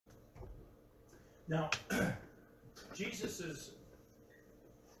Now, Jesus is...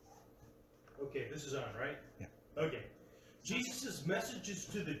 Okay, this is on, right? Yeah. Okay. Jesus' messages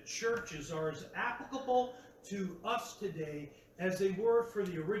to the churches are as applicable to us today as they were for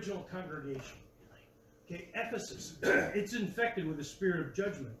the original congregation. Okay, Ephesus, it's infected with a spirit of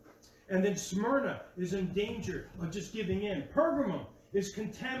judgment. And then Smyrna is in danger of just giving in. Pergamum is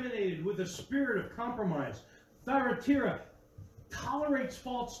contaminated with a spirit of compromise. Thyatira tolerates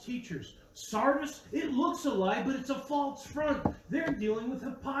false teachers. Sardis, it looks alive, but it's a false front. They're dealing with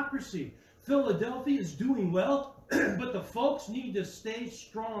hypocrisy. Philadelphia is doing well, but the folks need to stay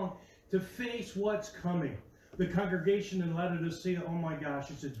strong to face what's coming. The congregation in Laodicea, oh my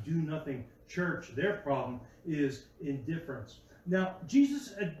gosh, it's a do-nothing church. Their problem is indifference. Now,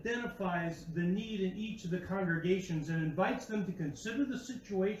 Jesus identifies the need in each of the congregations and invites them to consider the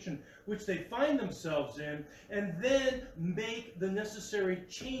situation which they find themselves in and then make the necessary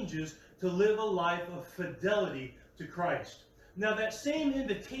changes to live a life of fidelity to Christ. Now, that same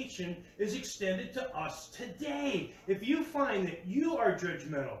invitation is extended to us today. If you find that you are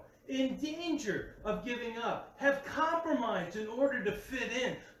judgmental, in danger of giving up, have compromised in order to fit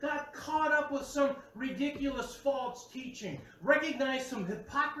in, got caught up with some ridiculous false teaching, recognize some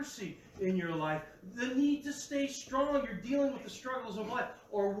hypocrisy in your life, the need to stay strong, you're dealing with the struggles of life,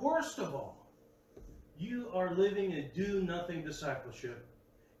 or worst of all, you are living a do-nothing discipleship,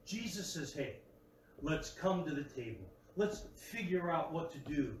 Jesus says, hey, let's come to the table. Let's figure out what to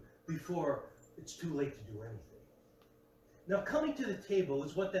do before it's too late to do anything. Now, coming to the table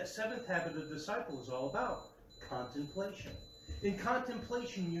is what that seventh habit of the disciple is all about, contemplation. In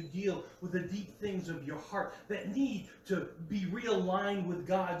contemplation, you deal with the deep things of your heart that need to be realigned with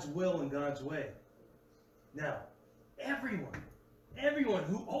God's will and God's way. Now, everyone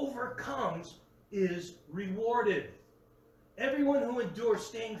who overcomes is rewarded. Everyone who endures,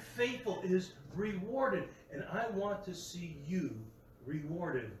 staying faithful, is rewarded. And I want to see you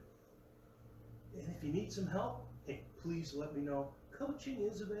rewarded. And if you need some help, hey, please let me know. Coaching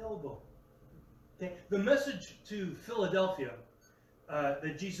is available. Okay? The message to Philadelphia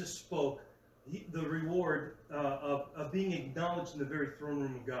that Jesus spoke, the reward of being acknowledged in the very throne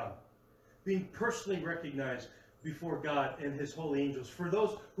room of God, being personally recognized before God and his holy angels. For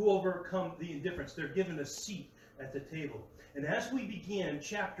those who overcome the indifference, they're given a seat at the table. And as we begin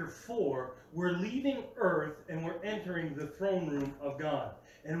chapter 4, we're leaving earth and we're entering the throne room of God.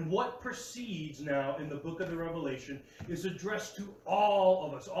 And what proceeds now in the book of the Revelation is addressed to all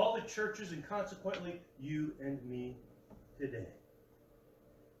of us, all the churches, and consequently you and me today.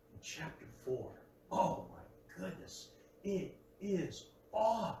 In chapter 4, oh my goodness, it is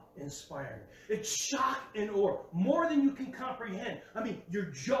awe-inspiring. It's shock and awe, more than you can comprehend. I mean, your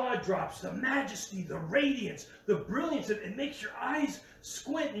jaw drops, the majesty, the radiance, the brilliance. It makes your eyes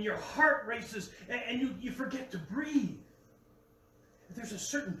squint and your heart races, and you forget to breathe. There's a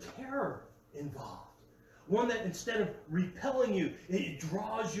certain terror involved. One that instead of repelling you, it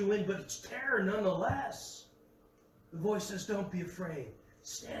draws you in, but it's terror nonetheless. The voice says, don't be afraid.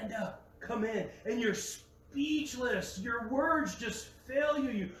 Stand up, come in, and you're speechless. Your words just fail you.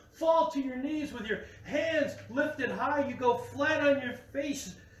 You fall to your knees with your hands lifted high. You go flat on your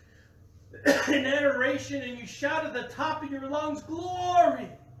face in adoration, and you shout at the top of your lungs, glory!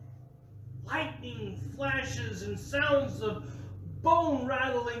 Lightning flashes and sounds of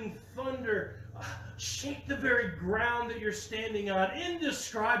bone-rattling thunder shake the very ground that you're standing on.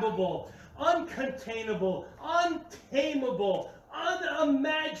 Indescribable, uncontainable, untamable,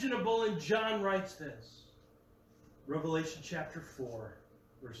 unimaginable. And John writes this. Revelation chapter 4,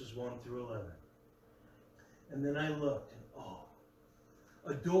 verses 1 through 11. And then I looked, and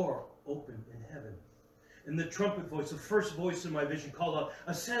a door opened in heaven. And the trumpet voice, the first voice in my vision, called out,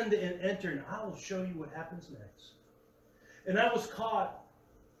 ascend and enter, and I will show you what happens next. And I was caught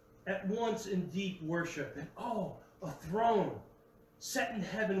at once in deep worship. And a throne set in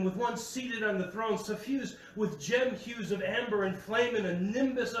heaven, with one seated on the throne, suffused with gem hues of amber and flame and a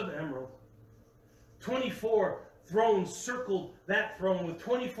nimbus of emerald. 24 thrones circled that throne, with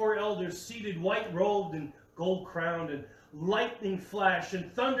 24 elders seated, white-robed and gold-crowned, and lightning flash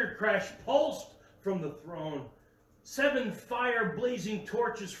and thunder crash pulsed from the throne. 7 fire-blazing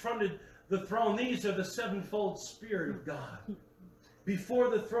torches fronted the throne. These are the sevenfold Spirit of God. Before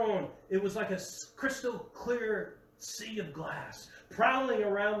the throne, it was like a crystal-clear sea of glass. Prowling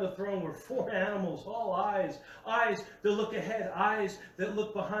around the throne were 4 animals, all eyes that look ahead, eyes that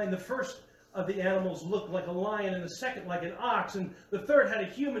look behind. The first of the animals looked like a lion, and the second like an ox, and the third had a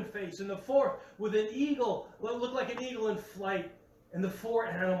human face, and the fourth with an eagle, looked like an eagle in flight. And the 4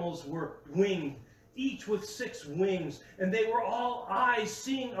 animals were winged, each with 6 wings, and they were all eyes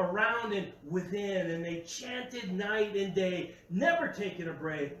seeing around and within, and they chanted night and day, never taking a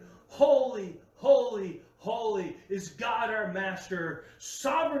break. Holy, holy, holy is God our Master,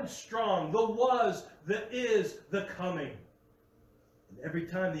 sovereign strong, the was, the is, the coming. And every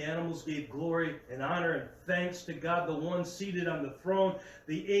time the animals gave glory and honor and thanks to God, the one seated on the throne,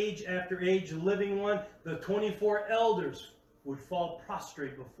 the age after age living one, the 24 elders would fall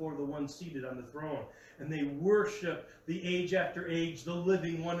prostrate before the one seated on the throne. And they worshiped the age after age, the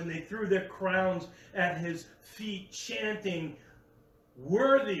living one, and they threw their crowns at his feet, chanting,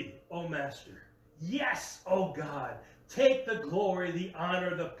 "Worthy, O Master. Yes, O God. Take the glory, the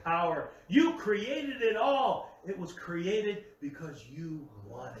honor, the power. You created it all. It was created because you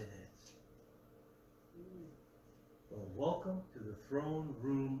wanted it." Well, welcome to the throne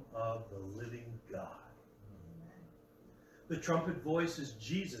room of the living God. The trumpet voice is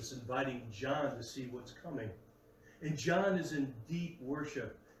Jesus inviting John to see what's coming. And John is in deep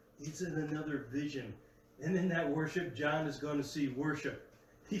worship. He's in another vision. And in that worship, John is going to see worship.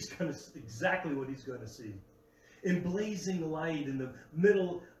 He's going to see exactly what he's going to see. In blazing light, in the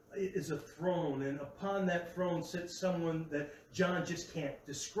middle is a throne. And upon that throne sits someone that John just can't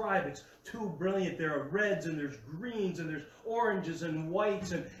describe. It's too brilliant. There are reds and there's greens and there's oranges and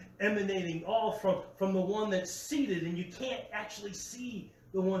whites and emanating all from the one that's seated, and you can't actually see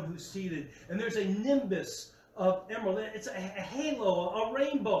the one who's seated. And there's a nimbus of emerald. It's a halo, a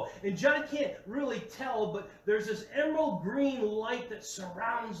rainbow. And John can't really tell, but there's this emerald green light that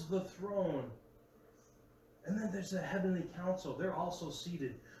surrounds the throne. And then there's the heavenly council. They're also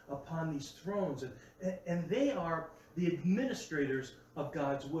seated upon these thrones. And they are the administrators of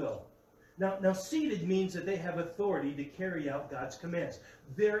God's will. Now, seated means that they have authority to carry out God's commands.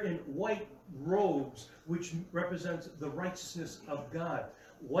 They're in white robes, which represents the righteousness of God.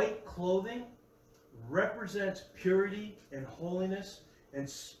 White clothing represents purity and holiness and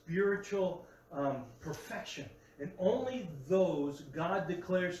spiritual perfection. And only those God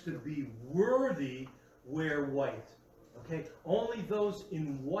declares to be worthy wear white. Okay? Only those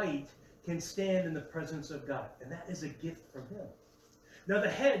in white can stand in the presence of God. And that is a gift from him. Now the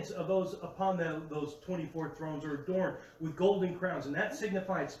heads of those upon those 24 thrones are adorned with golden crowns, and that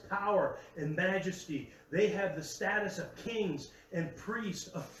signifies power and majesty. They have the status of kings and priests,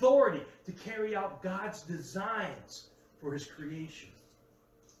 authority to carry out God's designs for his creation.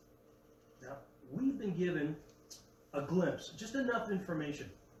 Now, we've been given a glimpse, just enough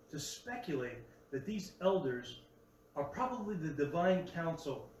information to speculate that these elders are probably the divine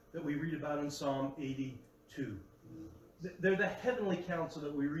council that we read about in Psalm 82. They're the heavenly council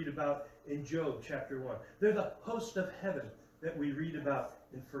that we read about in Job chapter 1. They're the host of heaven that we read about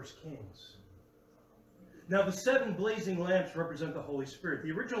in 1 Kings. Now, the 7 blazing lamps represent the Holy Spirit.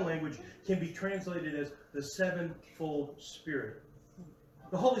 The original language can be translated as the sevenfold Spirit.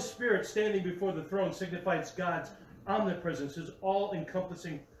 The Holy Spirit standing before the throne signifies God's omnipresence, his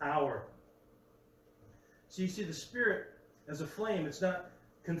all-encompassing power. So you see, the Spirit as a flame, it's not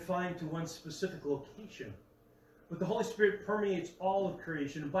confined to one specific location. But the Holy Spirit permeates all of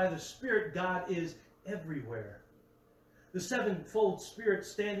creation. And by the Spirit, God is everywhere. The sevenfold Spirit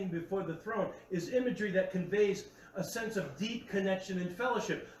standing before the throne is imagery that conveys a sense of deep connection and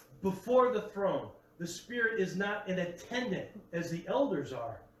fellowship. Before the throne, the Spirit is not an attendant as the elders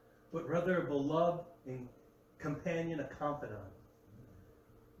are, but rather a beloved and companion, a confidant.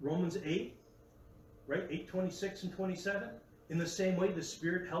 Romans 8, right? 8:26 and 27. In the same way, the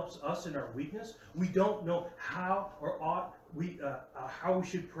Spirit helps us in our weakness. We don't know how or how we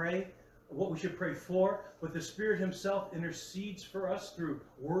should pray, what we should pray for, but the Spirit himself intercedes for us through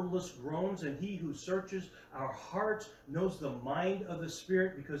wordless groans, and he who searches our hearts knows the mind of the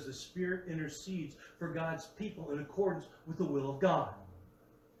Spirit, because the Spirit intercedes for God's people in accordance with the will of God.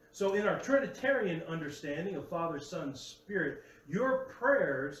 So in our Trinitarian understanding of Father, Son, Spirit, your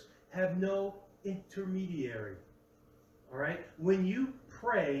prayers have no intermediary. All right? When you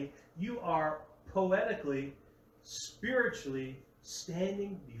pray, you are poetically, spiritually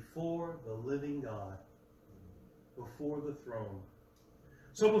standing before the living God, before the throne.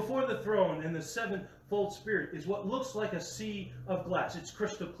 So before the throne and the sevenfold Spirit is what looks like a sea of glass. It's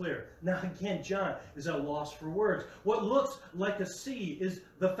crystal clear. Now again, John is at a loss for words. What looks like a sea is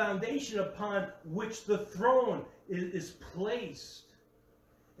the foundation upon which the throne is placed.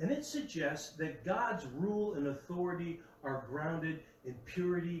 And it suggests that God's rule and authority are grounded in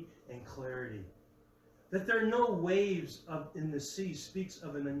purity and clarity. That there are no waves in the sea speaks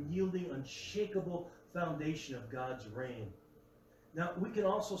of an unyielding, unshakable foundation of God's reign. Now, we can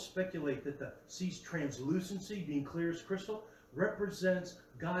also speculate that the sea's translucency, being clear as crystal, represents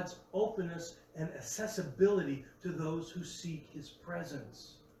God's openness and accessibility to those who seek his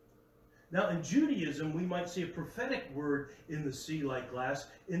presence. Now, in Judaism, we might see a prophetic word in the sea like glass,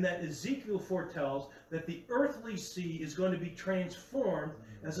 in that Ezekiel foretells that the earthly sea is going to be transformed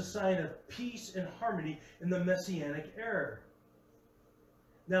as a sign of peace and harmony in the Messianic era.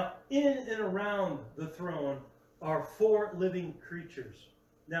 Now, in and around the throne are 4 living creatures.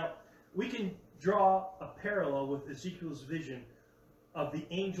 Now, we can draw a parallel with Ezekiel's vision of the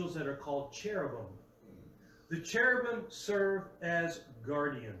angels that are called cherubim. The cherubim serve as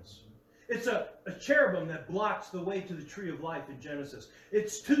guardians. It's a cherubim that blocks the way to the tree of life in Genesis.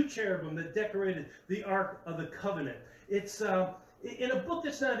 It's 2 cherubim that decorated the Ark of the Covenant. It's in a book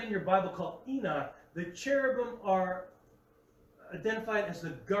that's not in your Bible called Enoch, the cherubim are identified as the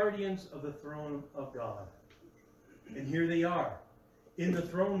guardians of the throne of God. And here they are, in the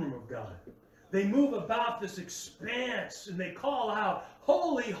throne room of God. They move about this expanse and they call out,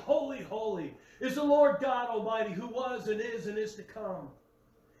 "Holy, holy, holy is the Lord God Almighty, who was and is to come."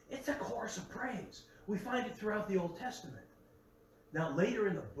 It's a chorus of praise. We find it throughout the Old Testament. Now, later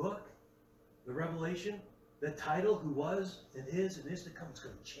in the book, the Revelation, the title, who was and is to come, is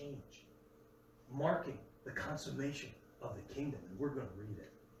going to change, marking the consummation of the kingdom. And we're going to read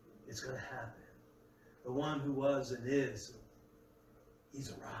it. It's going to happen. The one who was and is,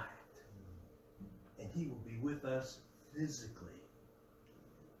 he's arrived. And he will be with us physically.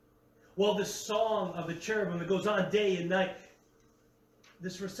 Well, this song of the cherubim that goes on day and night,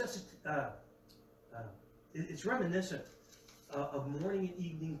 this it's reminiscent of morning and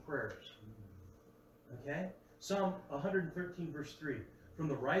evening prayers. Okay? Psalm 113, verse 3. From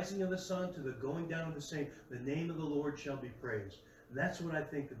the rising of the sun to the going down of the same, the name of the Lord shall be praised. And that's what I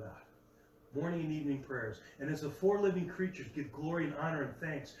think about. Morning and evening prayers. And as the 4 living creatures give glory and honor and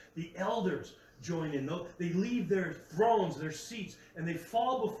thanks, the elders join in. They leave their thrones, their seats, and they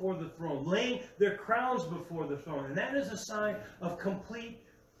fall before the throne, laying their crowns before the throne. And that is a sign of complete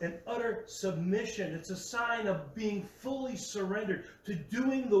and utter submission. It's a sign of being fully surrendered to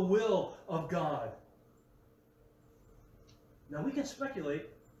doing the will of God. Now, we can speculate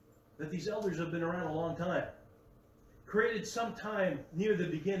that these elders have been around a long time, created sometime near the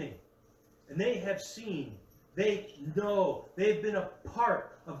beginning, and they have seen, they know, they've been a part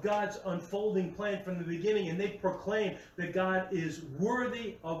of God's unfolding plan from the beginning, and they proclaim that God is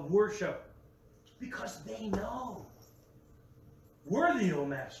worthy of worship because they know. Worthy, O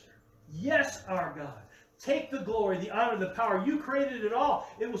Master. Yes, our God. Take the glory, the honor, the power. You created it all.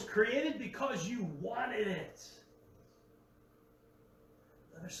 It was created because you wanted it.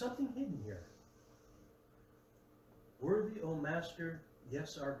 Now, there's something hidden here. Worthy, O Master,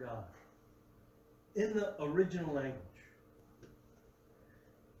 yes, our God. In the original language,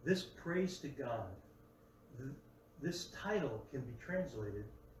 this praise to God, this title can be translated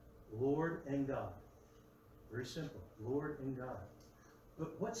Lord and God. Very simple, Lord and God.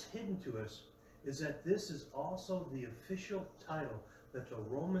 But what's hidden to us is that this is also the official title that the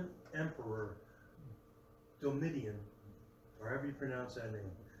Roman Emperor Domitian, or however you pronounce that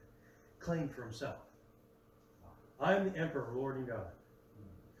name, claimed for himself. I am the Emperor, Lord and God.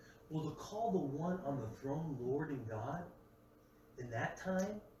 Well, to call the one on the throne Lord and God in that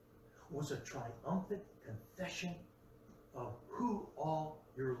time was a triumphant confession of who all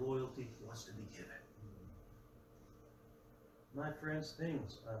your loyalty was to be given. My friends,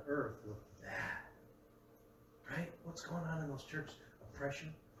 things on earth look bad. Right? What's going on in those churches?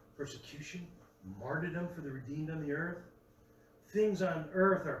 Oppression, persecution, martyrdom for the redeemed on the earth. Things on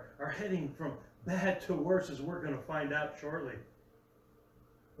earth are heading from bad to worse, as we're going to find out shortly.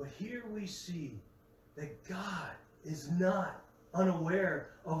 But here we see that God is not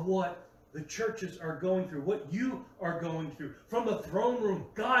unaware of what the churches are going through, what you are going through. From the throne room,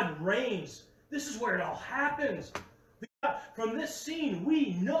 God reigns. This is where it all happens. From this scene,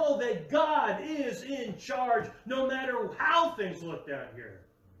 we know that God is in charge, no matter how things look down here.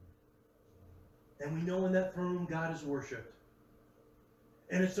 And we know in that throne room, God is worshipped.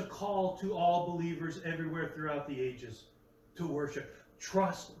 And it's a call to all believers everywhere throughout the ages to worship.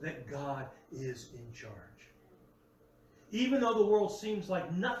 Trust that God is in charge. Even though the world seems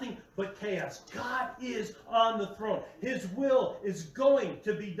like nothing but chaos, God is on the throne. His will is going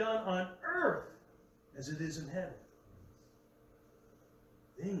to be done on earth as it is in heaven.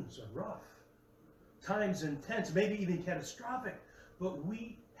 Things are rough. Times intense, maybe even catastrophic. But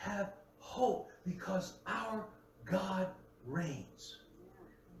we have hope because our God reigns.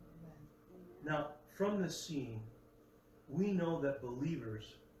 Now, from this scene, we know that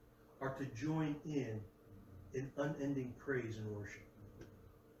believers are to join in unending praise and worship.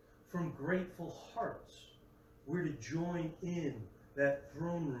 From grateful hearts, we're to join in that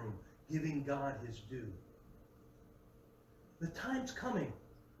throne room, giving God his due. The times coming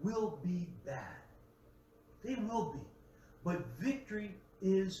will be bad. They will be. But victory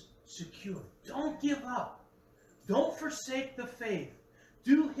is secure. Don't give up. Don't forsake the faith.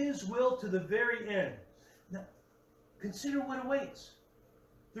 Do his will to the very end. Now, consider what awaits.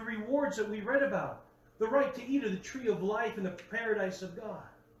 The rewards that we read about. The right to eat of the tree of life in the paradise of God.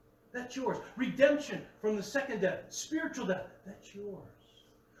 That's yours. Redemption from the second death. Spiritual death. That's yours.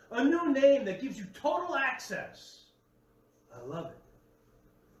 A new name that gives you total access. I love it.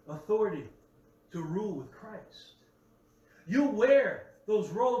 Authority to rule with Christ. You'll wear those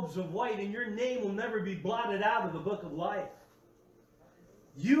robes of white and your name will never be blotted out of the book of life.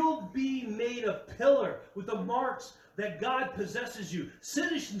 You'll be made a pillar with the marks that God possesses you.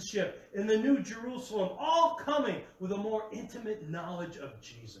 Citizenship in the New Jerusalem, all coming with a more intimate knowledge of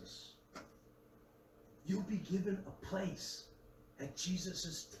Jesus. You'll be given a place at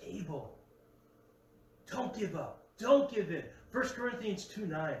Jesus' table. Don't give up. Don't give in. 1 Corinthians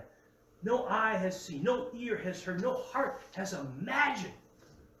 2:9. No eye has seen, no ear has heard, no heart has imagined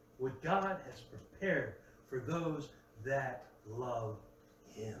what God has prepared for those that love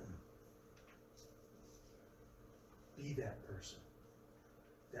him. Be that person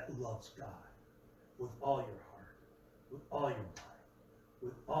that loves God with all your heart, with all your mind,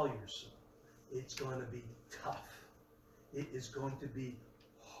 with all your soul. It's going to be tough. It is going to be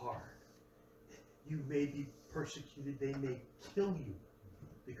hard. You may be persecuted. They may kill you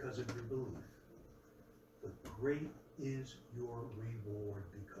because of your belief. But great is your reward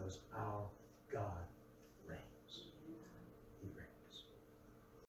because our God